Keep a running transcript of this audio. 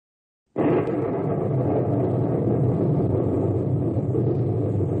Ranger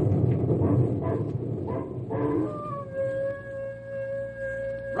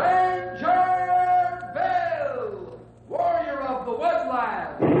Bill, warrior of the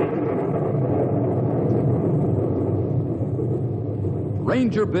woodland.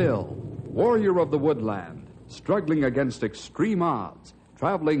 Ranger Bill, warrior of the woodland, struggling against extreme odds,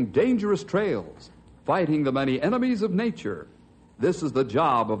 traveling dangerous trails, fighting the many enemies of nature. This is the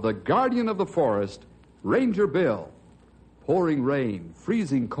job of the guardian of the forest, Ranger Bill. Pouring rain,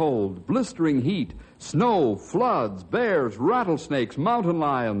 freezing cold, blistering heat, snow, floods, bears, rattlesnakes, mountain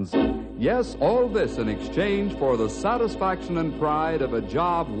lions. Yes, all this in exchange for the satisfaction and pride of a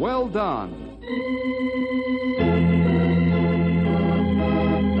job well done.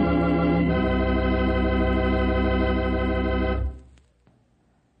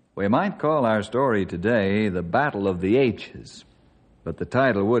 We might call our story today The Battle of the H's, but the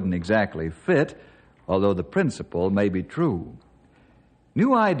title wouldn't exactly fit, although the principle may be true.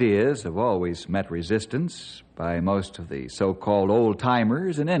 New ideas have always met resistance by most of the so-called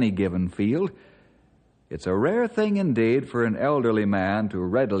old-timers in any given field. It's a rare thing indeed for an elderly man to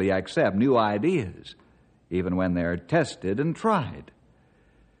readily accept new ideas, even when they're tested and tried.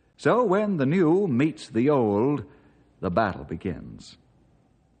 So when the new meets the old, the battle begins.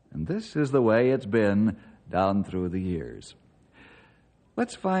 And this is the way it's been down through the years.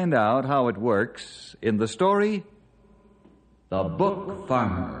 Let's find out how it works in the story, The Book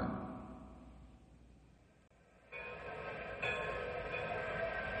Farmer.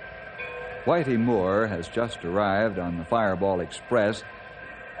 Whitey Moore has just arrived on the Fireball Express,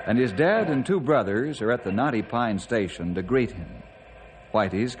 and his dad and two brothers are at the Knotty Pine station to greet him.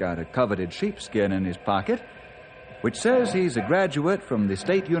 Whitey's got a coveted sheepskin in his pocket, which says he's a graduate from the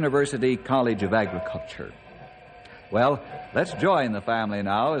State University College of Agriculture. Well, let's join the family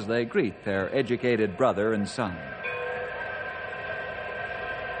now as they greet their educated brother and son.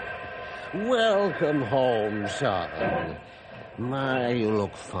 Welcome home, son. My, you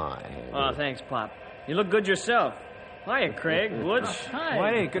look fine. Oh, thanks, Pop. You look good yourself. Hiya, Craig, Butch. Hi.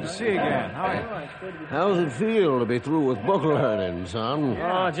 Whitey, good to see you again. How are you? How's it feel to be through with book learning, son?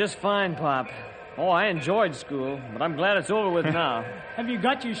 Oh, just fine, Pop. Oh, I enjoyed school, but I'm glad it's over with now. Have you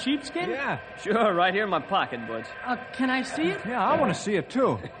got your sheepskin? Yeah. Sure, right here in my pocket, Butch. Can I see it? Yeah, I want to see it,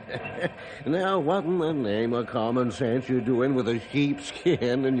 too. Now, what in the name of common sense you doing with a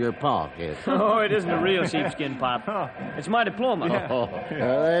sheepskin in your pocket? Oh, it isn't a real sheepskin, Pop. It's my diploma. Yeah. Oh,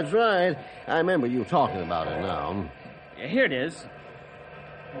 that's right. I remember you talking about it now. Here it is.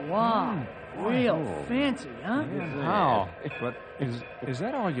 Wow. Real fancy, huh? How? But is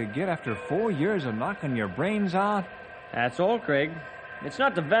that all you get after 4 years of knocking your brains out? That's all, Craig. It's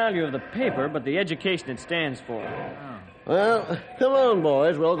not the value of the paper, but the education it stands for. Well, come on,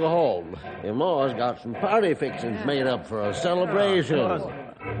 boys. We'll go home. Your ma's got some party fixings made up for a celebration.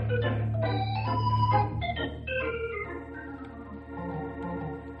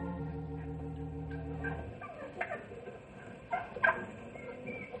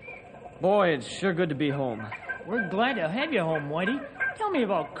 Boy, it's sure good to be home. We're glad to have you home, Whitey. Tell me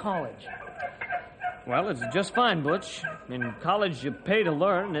about college. Well, it's just fine, Butch. In college, you pay to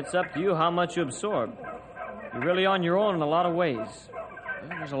learn, and it's up to you how much you absorb. You're really on your own in a lot of ways.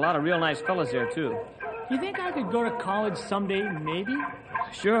 There's a lot of real nice fellas there, too. You think I could go to college someday, maybe?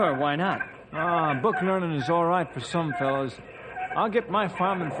 Sure, why not? Book learning is all right for some fellows. I'll get my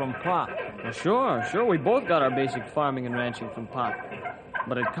farming from Pop. Well, sure. We both got our basic farming and ranching from Pop.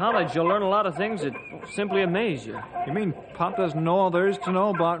 But at college, you'll learn a lot of things that simply amaze you. You mean Pop doesn't know all there is to know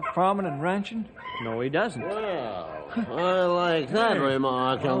about farming and ranching? No, he doesn't. Well, I like that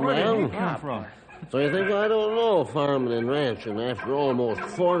remark, young Where did he man. come from? So you think I don't know farming and ranching after almost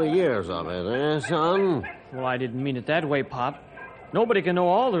 40 years of it, eh, son? Well, I didn't mean it that way, Pop. Nobody can know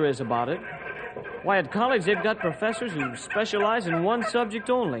all there is about it. Why, at college, they've got professors who specialize in one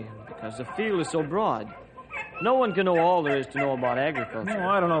subject only, because the field is so broad. No one can know all there is to know about agriculture. No,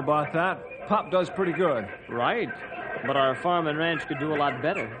 I don't know about that. Pop does pretty good. Right. But our farm and ranch could do a lot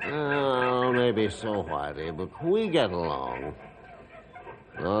better. Oh, maybe so, Whitey, but we get along.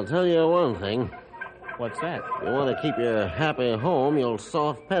 I'll tell you one thing. What's that? If you want to keep your happy home, you'll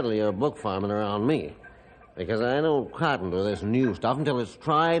soft pedal your book farming around me. Because I don't cotton to this new stuff until it's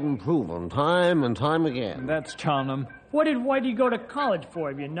tried and proven time and time again. That's telling him. What did Whitey go to college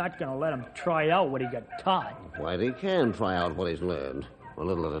for if you're not going to let him try out what he got taught? Whitey can try out what he's learned, a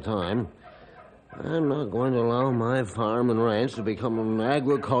little at a time. I'm not going to allow my farm and ranch to become an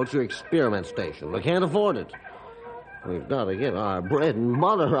agriculture experiment station. We can't afford it. We've got to get our bread and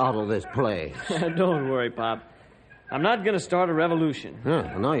butter out of this place. Don't worry, Pop. I'm not going to start a revolution. Huh,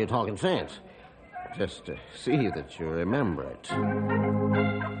 now you're talking sense. Just see that you remember it.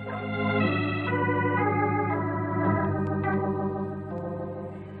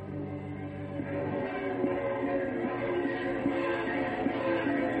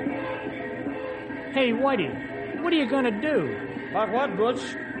 Hey, Whitey, what are you gonna do? About what, Butch?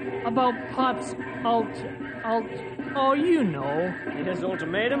 About Pop's oh, you know. His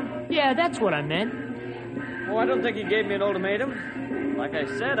ultimatum? Yeah, that's what I meant. Oh, I don't think he gave me an ultimatum. Like I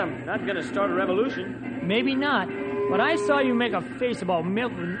said, I'm not going to start a revolution. Maybe not, but I saw you make a face about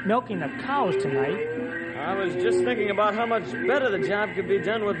milking the cows tonight. I was just thinking about how much better the job could be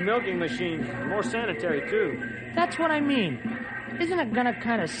done with milking machines. More sanitary, too. That's what I mean. Isn't it gonna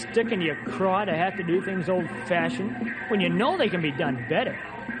kind of stick in your craw to have to do things old-fashioned when you know they can be done better?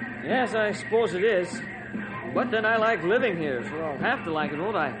 Yes, I suppose it is. But then I like living here, so I'll have to like it,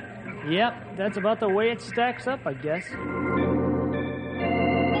 won't I? Yep, that's about the way it stacks up, I guess.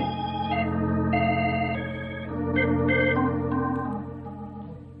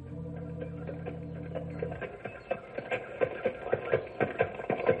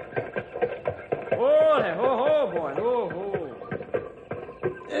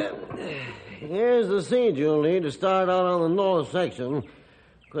 Here's the seed you'll need to start out on the north section.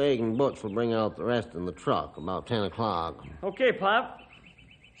 Craig and Butch will bring out the rest in the truck about 10 o'clock. Okay, Pop.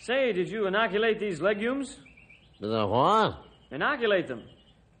 Say, did you inoculate these legumes? Did I what? Inoculate them.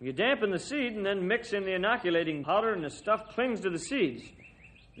 You dampen the seed and then mix in the inoculating powder and the stuff clings to the seeds.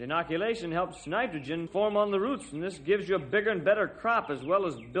 The inoculation helps nitrogen form on the roots, and this gives you a bigger and better crop as well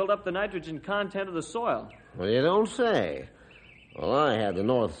as build up the nitrogen content of the soil. Well, you don't say. Well, I had the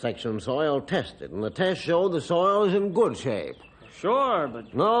north section soil tested, and the test showed the soil is in good shape. Sure,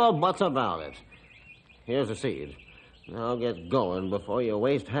 but... No buts about it. Here's the seed. Now get going before you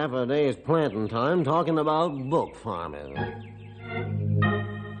waste half a day's planting time talking about book farming.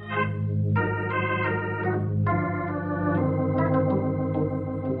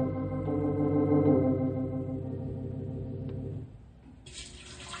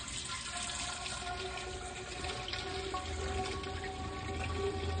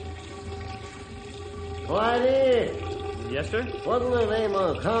 Whitey! Yes, sir? What in the name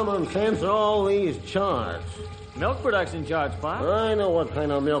of common sense are all these charts? Milk production charge, Pop. I know what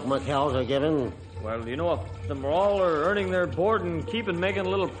kind of milk my cows are given. Well, you know if them all are earning their board and keep and making a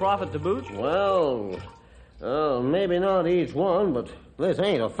little profit to boot? Well, maybe not each one, but this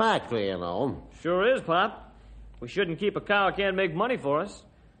ain't a factory, you know. Sure is, Pop. We shouldn't keep a cow who can't make money for us.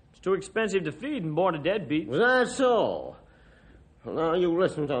 It's too expensive to feed and born a deadbeat. Was that so? Well, now, you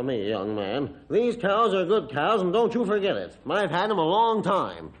listen to me, young man. These cows are good cows, and don't you forget it. I've had them a long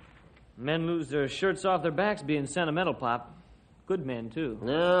time. Men lose their shirts off their backs being sentimental, Pop. Good men, too.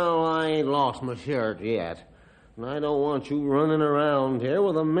 No, I ain't lost my shirt yet. And I don't want you running around here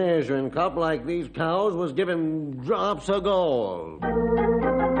with a measuring cup like these cows was giving drops of gold.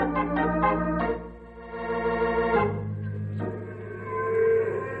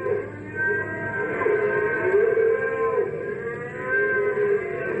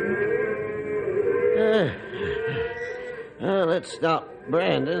 Let's stop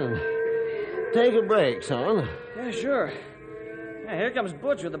Brandon and take a break, son. Yeah, sure. Yeah, here comes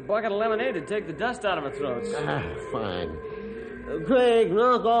Butch with a bucket of lemonade to take the dust out of our throats. Fine. Craig,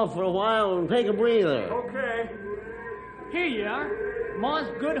 knock off for a while and take a breather. Okay. Here you are. Ma's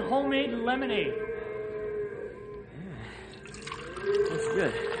good homemade lemonade. That's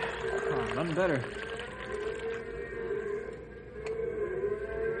good. Oh, nothing better.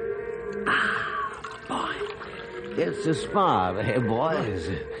 Boy, it's a spot, eh, boys?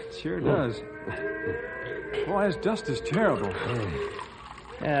 It sure does. Boy, this dust is terrible.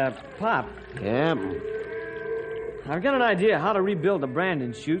 Pop. Yep. I've got an idea how to rebuild the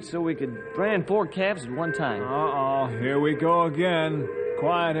branding chute so we could brand 4 calves at one time. Uh-oh, here we go again.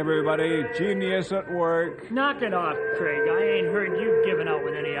 Quiet, everybody. Genius at work. Knock it off, Craig. I ain't heard you giving out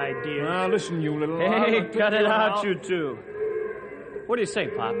with any ideas. Now, listen, you little... Hey, cut it out, you two. What do you say,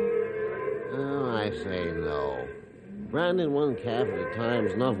 Pop? Oh, I say no. Branding 1 calf at a time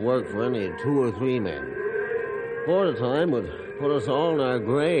is enough work for any 2 or 3 men. 4 at a time would put us all in our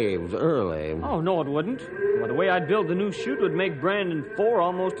graves early. Oh, no, it wouldn't. Well, the way I'd build the new chute would make branding 4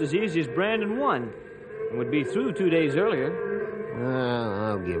 almost as easy as branding 1. And would be through 2 days earlier. Well,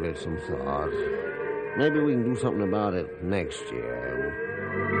 I'll give it some thought. Maybe we can do something about it next year.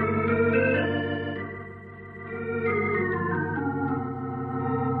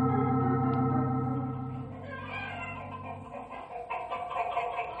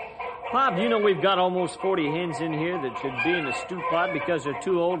 Pop, do you know we've got almost 40 hens in here that should be in the stew pot because they're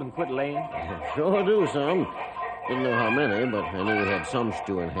too old and quit laying? Sure do, son. Didn't know how many, but I knew we had some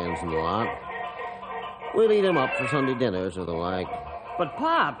stewing hens in the lot. We'll eat 'em up for Sunday dinners or the like. But,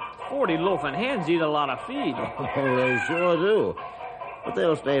 Pop, 40 loafing hens eat a lot of feed. Oh, they sure do. But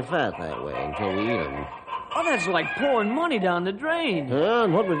they'll stay fat that way until we eat 'em. Oh, that's like pouring money down the drain.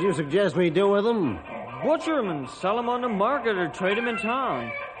 And what would you suggest we do with 'em? Butcher 'em and sell 'em on the market or trade 'em in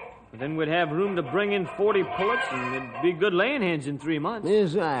town. But then we'd have room to bring in 40 pullets, and it'd be good laying hens in 3 months.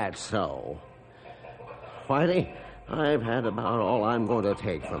 Is that so? Whitey, I've had about all I'm going to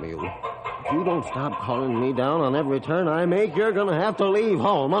take from you. If you don't stop calling me down on every turn I make, you're going to have to leave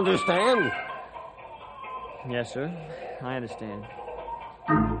home, understand? Yes, sir. I understand.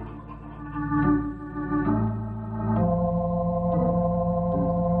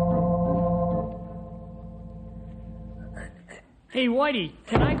 Hey, Whitey,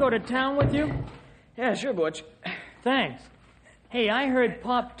 can I go to town with you? Yeah, sure, Butch. Thanks. Hey, I heard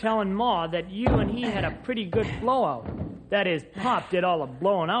Pop telling Ma that you and he had a pretty good blowout. That is, Pop did all the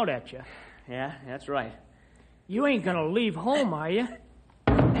blowing out at you. Yeah, that's right. You ain't gonna leave home, are you?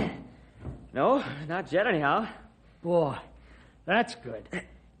 No, not yet anyhow. Boy, that's good.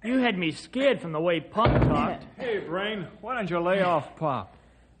 You had me scared from the way Pop talked. Hey, Brain, why don't you lay off Pop?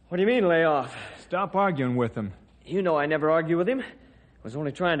 What do you mean, lay off? Stop arguing with him. You know I never argue with him. I was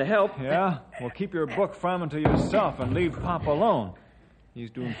only trying to help. Yeah? Well, keep your book farming to yourself and leave Pop alone. He's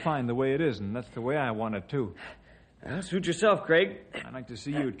doing fine the way it is, and that's the way I want it, too. Well, suit yourself, Craig. I'd like to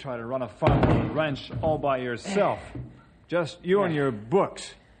see you try to run a farm and ranch all by yourself. Just you and your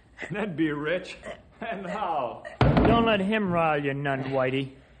books. That'd be rich. And how? Don't let him rile you none,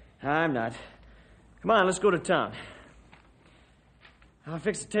 Whitey. I'm not. Come on, let's go to town. I'll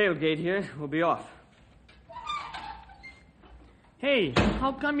fix the tailgate here. We'll be off. Hey,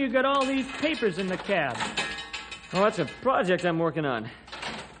 how come you got all these papers in the cab? Oh, that's a project I'm working on. I'm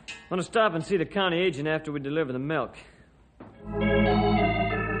going to stop and see the county agent after we deliver the milk.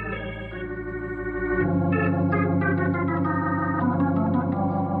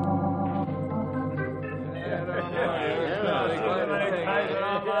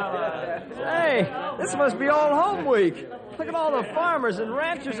 Hey, this must be Old Home Week. Look at all the farmers and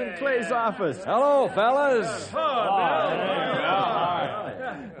ranchers in Clay's office. Hello, fellas.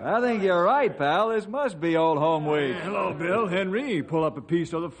 I think you're right, pal. This must be Old Home Week. Hello, Bill. Henry, pull up a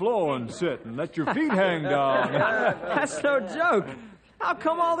piece of the floor and sit and let your feet hang down. That's no joke. How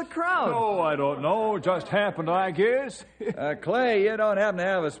come all the crowd? Oh, I don't know. Just happened, I guess. Clay, you don't happen to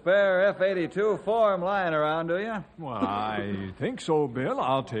have a spare F-82 form lying around, do you? Well, I think so, Bill.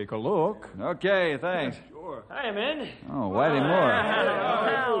 I'll take a look. Okay, thanks. Hi, men. Oh, Whitey Moore.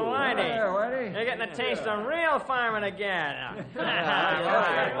 Oh, Whitey. There, Whitey. You're getting a taste of real farming again.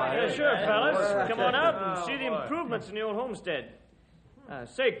 Yeah, sure, fellas. Come on out and see the improvements in the old homestead.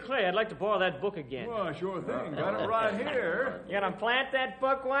 Say, Clay, I'd like to borrow that book again. Well, sure thing. Got it right here. You gonna plant that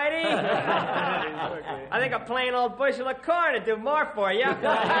book, Whitey? I think a plain old bushel of corn would do more for you.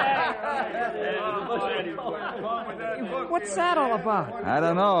 What's that all about? I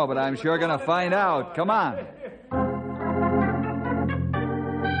don't know, but I'm sure going to find out. Come on.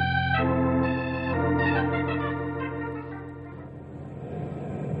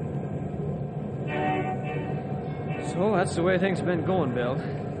 So that's the way things have been going, Bill.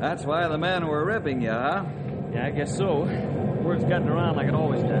 That's why the men were ripping you, huh? Yeah, I guess so. Word's gotten around like it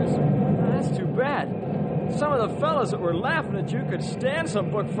always does. That's too bad. Some of the fellas that were laughing at you could stand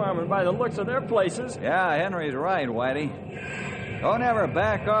some book farming by the looks of their places. Yeah, Henry's right, Whitey. Don't ever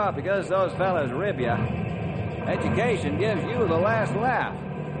back off because those fellas rib you. Education gives you the last laugh.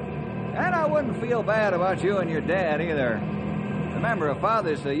 And I wouldn't feel bad about you and your dad either. Remember, a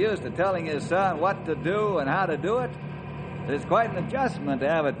father's so used to telling his son what to do and how to do it, it's quite an adjustment to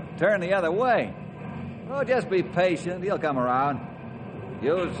have it turn the other way. Oh, just be patient. He'll come around.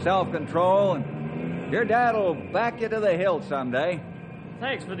 Use self-control, and your dad will back you to the hill someday.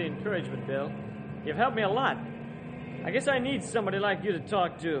 Thanks for the encouragement, Bill. You've helped me a lot. I guess I need somebody like you to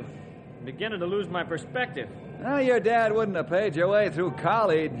talk to. I'm beginning to lose my perspective. Well, your dad wouldn't have paid your way through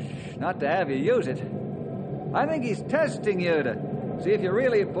college not to have you use it. I think he's testing you to see if you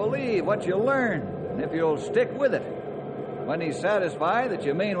really believe what you learn and if you'll stick with it. When he's satisfied that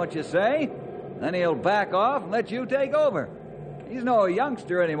you mean what you say, then he'll back off and let you take over. He's no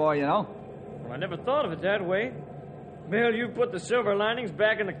youngster anymore, you know. Well, I never thought of it that way. Bill, you put the silver linings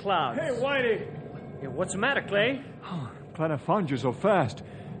back in the clouds. Hey, Whitey. Yeah, what's the matter, Clay? Glad I found you so fast.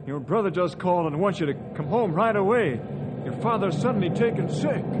 Your brother just called and wants you to come home right away. Your father's suddenly taken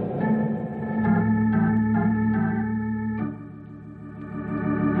sick.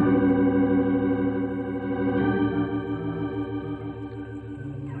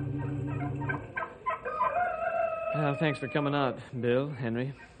 thanks for coming out, Bill,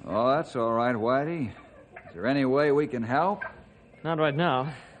 Henry. Oh, that's all right, Whitey. Is there any way we can help? Not right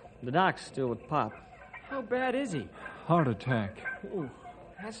now. The doc's still with Pop. How bad is he? Heart attack. Oh,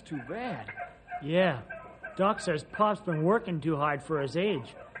 that's too bad. Yeah. Doc says Pop's been working too hard for his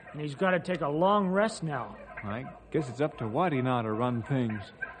age, and he's got to take a long rest now. I guess it's up to Whitey now to run things.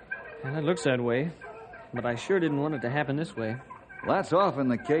 Well, it looks that way, but I sure didn't want it to happen this way. Well, that's often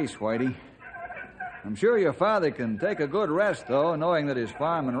the case, Whitey. I'm sure your father can take a good rest, though, knowing that his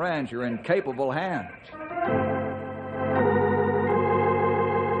farm and ranch are in capable hands.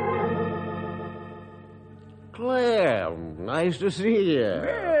 Claire, nice to see you.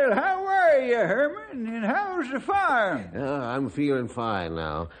 Well, how are you, Herman? And how's the farm? I'm feeling fine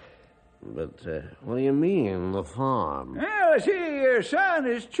now. But what do you mean, the farm? Well, I see your son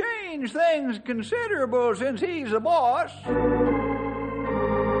has changed things considerable since he's the boss.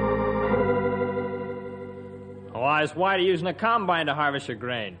 Why is Whitey using a combine to harvest your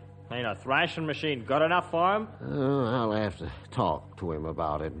grain? Ain't a thrashing machine good enough for him? I'll have to talk to him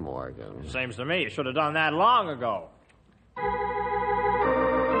about it, Morgan. Seems to me you should have done that long ago.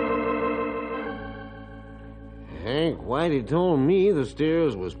 Hank, Whitey told me the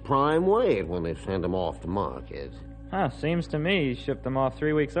steers was prime weight when they sent them off to market. Huh, seems to me he shipped them off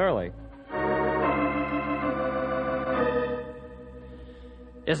 3 weeks early.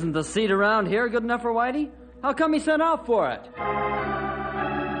 Isn't the seed around here good enough for Whitey? How come he sent out for it?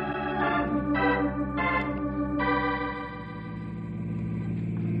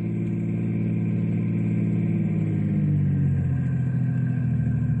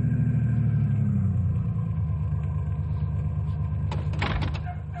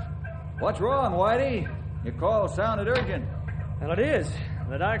 What's wrong, Whitey? Your call sounded urgent. Well, it is.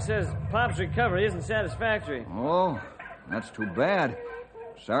 The doc says Pop's recovery isn't satisfactory. Oh, that's too bad.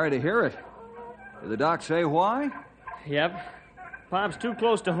 Sorry to hear it. Did the doc say why? Yep. Pop's too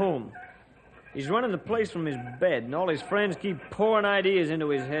close to home. He's running the place from his bed, and all his friends keep pouring ideas into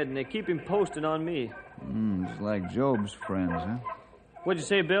his head, and they keep him posted on me. It's like Job's friends, huh? What'd you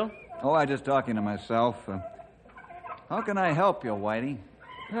say, Bill? Oh, I just talking to myself. How can I help you, Whitey?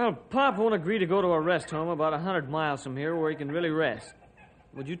 Well, Pop won't agree to go to a rest home about 100 miles from here where he can really rest.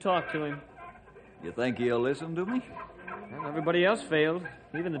 Would you talk to him? You think he'll listen to me? Well, everybody else failed,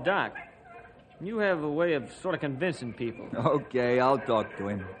 even the doc. You have a way of sort of convincing people. Okay, I'll talk to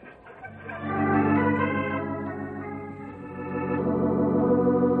him.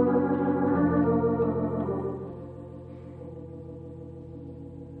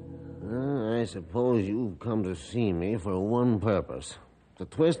 I suppose you've come to see me for one purpose. To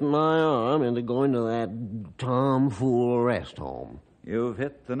twist my arm into going to that tomfool rest home. You've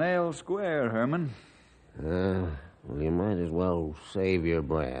hit the nail square, Herman. Well, you might as well save your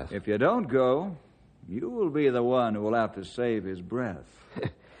breath. If you don't go, you will be the one who will have to save his breath.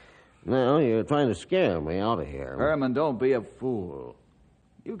 Now, you're trying to scare me out of here. Herman, don't be a fool.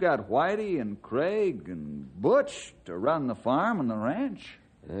 You got Whitey and Craig and Butch to run the farm and the ranch.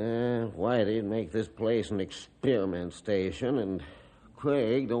 Whitey'd make this place an experiment station, and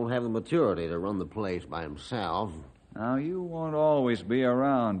Craig don't have the maturity to run the place by himself. Now, you won't always be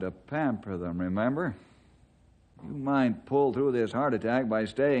around to pamper them, remember? You might pull through this heart attack by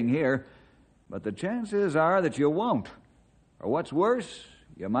staying here, but the chances are that you won't. Or what's worse,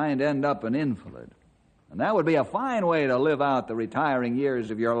 you might end up an invalid. And that would be a fine way to live out the retiring years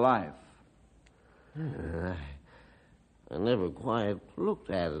of your life. I never quite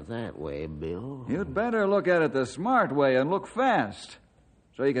looked at it that way, Bill. You'd better look at it the smart way and look fast,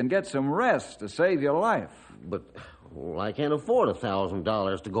 so you can get some rest to save your life. But I can't afford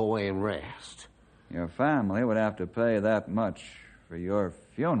 $1,000 to go away and rest. Your family would have to pay that much for your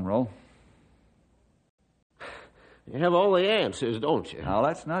funeral. You have all the answers, don't you? Now,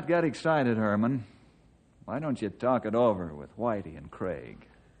 let's not get excited, Herman. Why don't you talk it over with Whitey and Craig?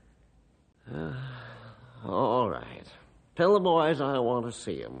 All right. Tell the boys I want to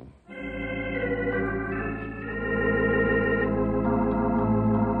see them.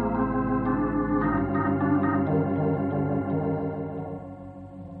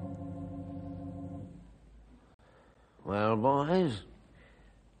 Well, boys,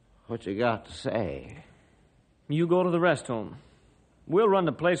 what you got to say? You go to the rest home. We'll run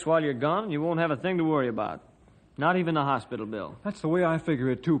the place while you're gone, and you won't have a thing to worry about. Not even the hospital bill. That's the way I figure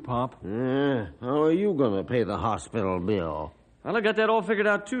it, too, Pop. How are you going to pay the hospital bill? Well, I got that all figured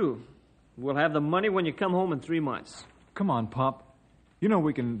out, too. We'll have the money when you come home in 3 months. Come on, Pop. You know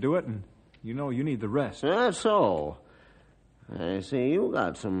we can do it, and you know you need the rest. That's so. I see you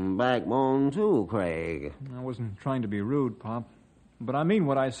got some backbone, too, Craig. I wasn't trying to be rude, Pop, but I mean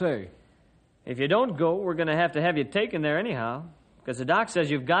what I say. If you don't go, we're going to have you taken there anyhow. Because the doc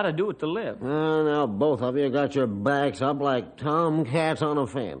says you've got to do it to live. Now, both of you got your backs up like tomcats on a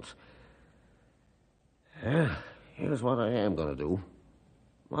fence. Here's what I am going to do.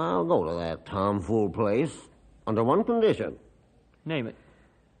 I'll go to that tomfool place under one condition. Name it.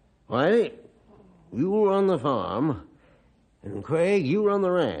 Whitey, you run the farm, and Craig, you run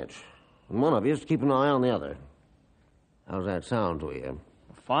the ranch. And one of you is to keep an eye on the other. How's that sound to you?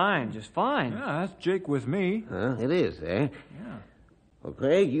 Fine, just fine. Yeah, that's Jake with me. It is, eh? Yeah. Well,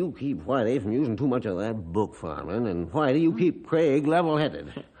 Craig, you keep Whitey from using too much of that book farming, and Whitey, you keep Craig level-headed.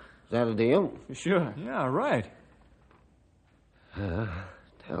 Is that a deal? Sure. Yeah, right.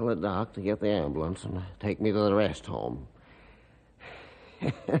 Tell the doc to get the ambulance and take me to the rest home.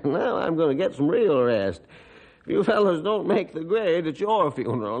 Now I'm going to get some real rest. If you fellas don't make the grade, it's your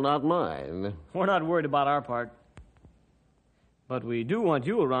funeral, not mine. We're not worried about our part. But we do want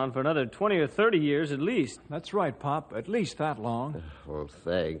you around for another 20 or 30 years at least. That's right, Pop. At least that long. Well,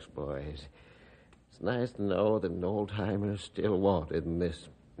 thanks, boys. It's nice to know that an old-timer's still wanted in this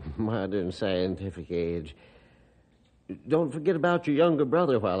modern scientific age. Don't forget about your younger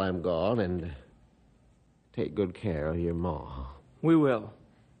brother while I'm gone, and take good care of your ma. We will.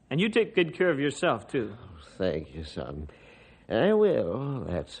 And you take good care of yourself, too. Thank you, son. I will.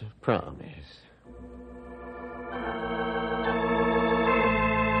 That's a promise.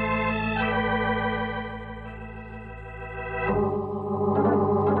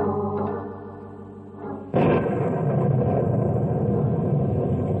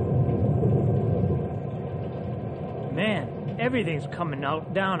 Man, everything's coming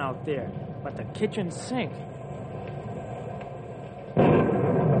down out there, but the kitchen sink.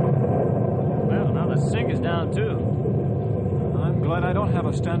 Well, now the sink is down, too. I'm glad I don't have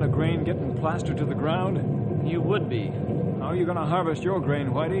a stand of grain getting plastered to the ground. You would be. How are you going to harvest your grain,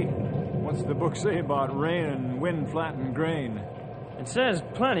 Whitey? What's the book say about rain and wind-flattened grain? It says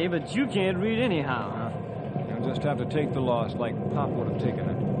plenty, but you can't read anyhow. You'll just have to take the loss like Pop would have taken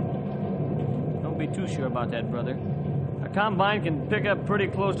it. Don't be too sure about that, brother. A combine can pick up pretty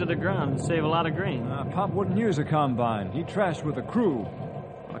close to the ground and save a lot of grain. Pop wouldn't use a combine. He trashed with a crew.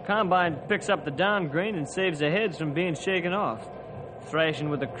 A combine picks up the down grain and saves the heads from being shaken off. Thrashing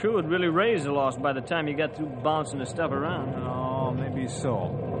with a crew would really raise the loss by the time you got through bouncing the stuff around. Oh, maybe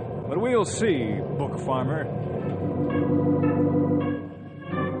so. But we'll see, book farmer.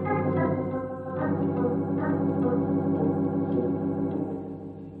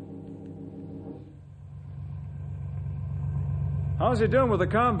 How's he doing with the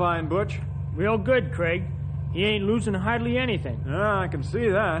combine, Butch? Real good, Craig. He ain't losing hardly anything. Yeah, I can see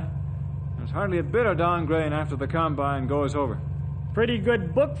that. There's hardly a bit of down grain after the combine goes over. Pretty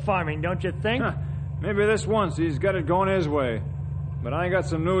good book farming, don't you think? Maybe this once he's got it going his way. But I got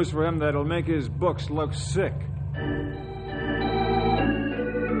some news for him that'll make his books look sick.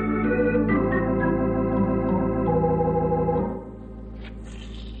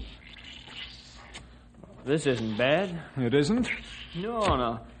 This isn't bad. It isn't?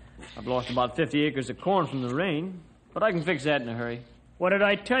 No. I've lost about 50 acres of corn from the rain, but I can fix that in a hurry. What did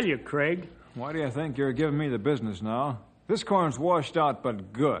I tell you, Craig? Why do you think you're giving me the business now? This corn's washed out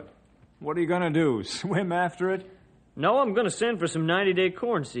but good. What are you going to do, swim after it? No, I'm going to send for some 90-day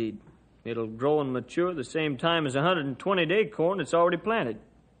corn seed. It'll grow and mature the same time as 120-day corn that's already planted.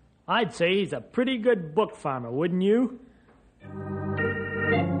 I'd say he's a pretty good book farmer, wouldn't you?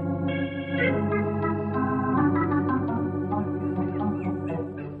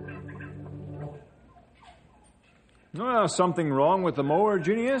 Well, something wrong with the mower,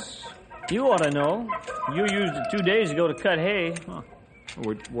 Genius? You ought to know. You used it 2 days ago to cut hay. It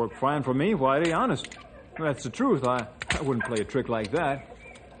would work fine for me, Whitey, honest. That's the truth. I wouldn't play a trick like that.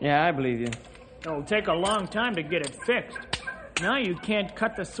 Yeah, I believe you. It'll take a long time to get it fixed. Now you can't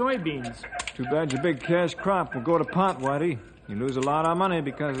cut the soybeans. Too bad your big cash crop will go to pot, Whitey. You lose a lot of money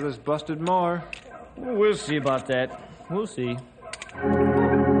because of this busted mower. We'll see about that. We'll see.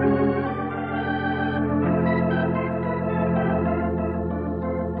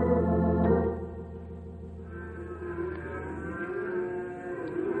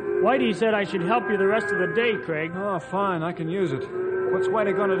 Whitey said I should help you the rest of the day, Craig. Oh, fine. I can use it. What's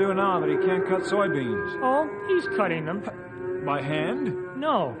Whitey going to do now that he can't cut soybeans? Oh, he's cutting them. By hand?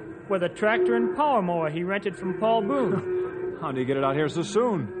 No, with a tractor and power mower he rented from Paul Boone. How'd he get it out here so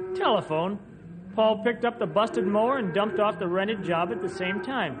soon? Telephone. Paul picked up the busted mower and dumped off the rented job at the same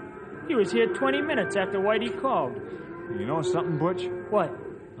time. He was here 20 minutes after Whitey called. You know something, Butch? What?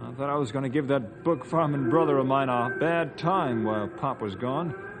 I thought I was going to give that book farming brother of mine a bad time while Pop was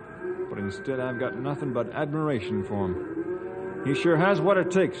gone. But instead, I've got nothing but admiration for him. He sure has what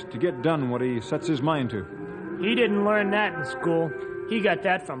it takes to get done what he sets his mind to. He didn't learn that in school. He got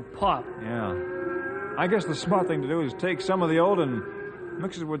that from Pop. Yeah. I guess the smart thing to do is take some of the old and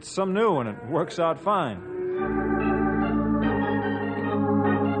mix it with some new, and it works out fine.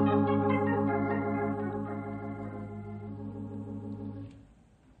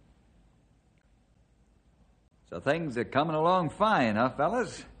 So things are coming along fine, huh,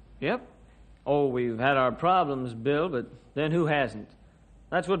 fellas? Yep. Oh, we've had our problems, Bill, but then who hasn't?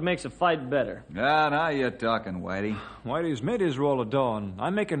 That's what makes a fight better. Ah, now you're talking, Whitey. Whitey's made his roll of dough, and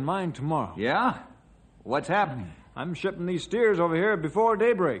I'm making mine tomorrow. Yeah? What's happening? I'm shipping these steers over here before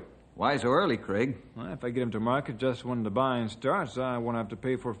daybreak. Why so early, Craig? Well, if I get them to market just when the buying starts, I won't have to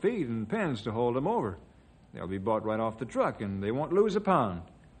pay for feed and pens to hold them over. They'll be bought right off the truck, and they won't lose a pound.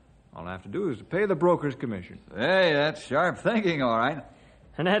 All I have to do is pay the broker's commission. Hey, that's sharp thinking, all right.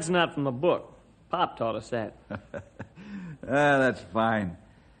 And that's not from a book. Pop taught us that. That's fine.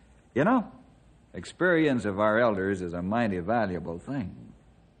 You know, experience of our elders is a mighty valuable thing.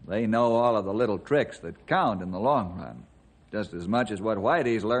 They know all of the little tricks that count in the long run, just as much as what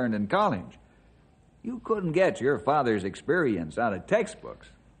Whitey's learned in college. You couldn't get your father's experience out of textbooks.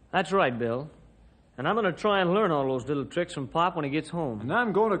 That's right, Bill. And I'm going to try and learn all those little tricks from Pop when he gets home. And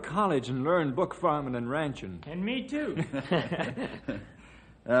I'm going to college and learn book farming and ranching. And me too.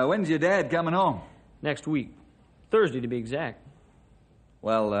 When's your dad coming home? Next week. Thursday, to be exact.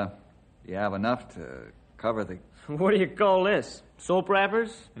 Well, do you have enough to cover the... What do you call this? Soap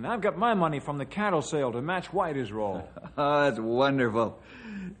wrappers? And I've got my money from the cattle sale to match Whitey's roll. Oh, that's wonderful.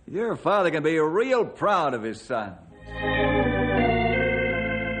 Your father can be real proud of his son.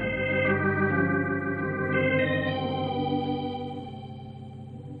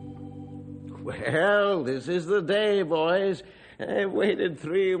 Well, this is the day, boys. I waited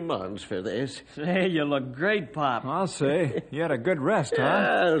 3 months for this. Hey, you look great, Pop. I'll say. You had a good rest, huh?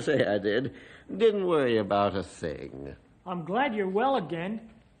 I'll say I did. Didn't worry about a thing. I'm glad you're well again.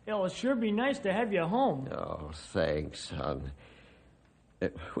 It'll sure be nice to have you home. Oh, thanks, son.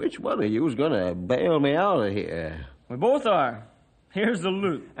 Which one of you's going to bail me out of here? We both are. Here's the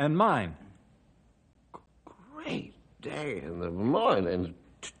loot. And mine. Great day in the morning.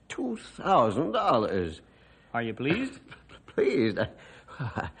 $2,000. Are you pleased? Pleased?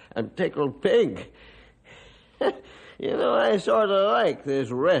 I'm tickled pink. You know, I sort of like this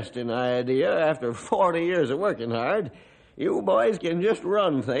resting idea after 40 years of working hard. You boys can just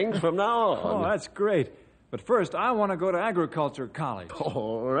run things from now on. Oh, that's great. But first, I want to go to agriculture college.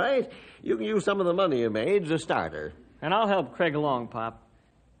 All right. You can use some of the money you made as a starter. And I'll help Craig along, Pop.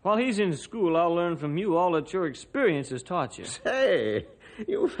 While he's in school, I'll learn from you all that your experience has taught you. Say,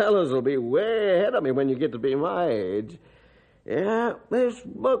 you fellas will be way ahead of me when you get to be my age. Yeah, this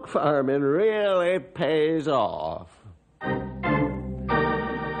book farming really pays off.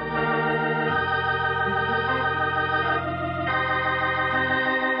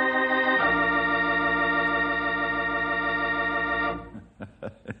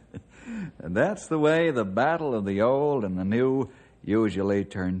 And that's the way the battle of the old and the new usually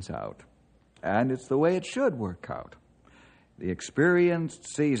turns out. And it's the way it should work out. The experienced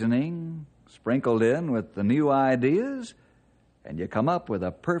seasoning sprinkled in with the new ideas, and you come up with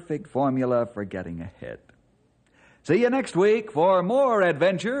a perfect formula for getting ahead. See you next week for more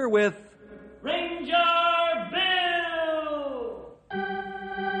adventure with Ranger Bill!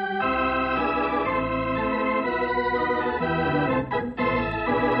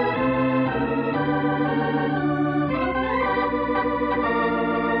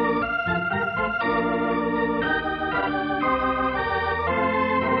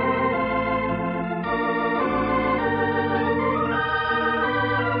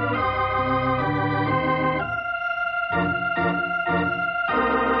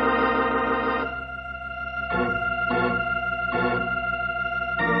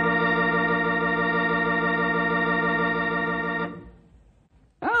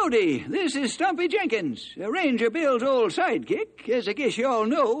 Howdy, this is Stumpy Jenkins, Ranger Bill's old sidekick, as I guess you all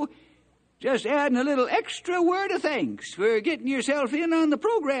know. Just adding a little extra word of thanks for getting yourself in on the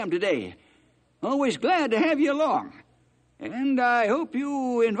program today. Always glad to have you along. And I hope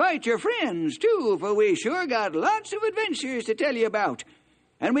you invite your friends, too, for we sure got lots of adventures to tell you about.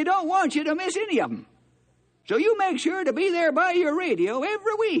 And we don't want you to miss any of them. So you make sure to be there by your radio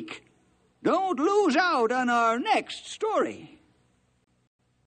every week. Don't lose out on our next story.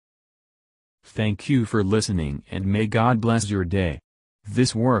 Thank you for listening and may God bless your day.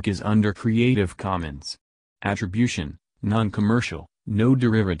 This work is under Creative Commons. Attribution, non-commercial, no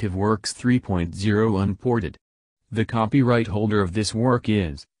derivative works 3.0 unported. The copyright holder of this work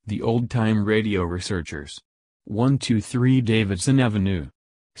is the Old Time Radio Researchers. 123 Davidson Avenue,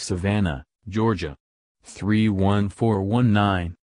 Savannah, Georgia 31419.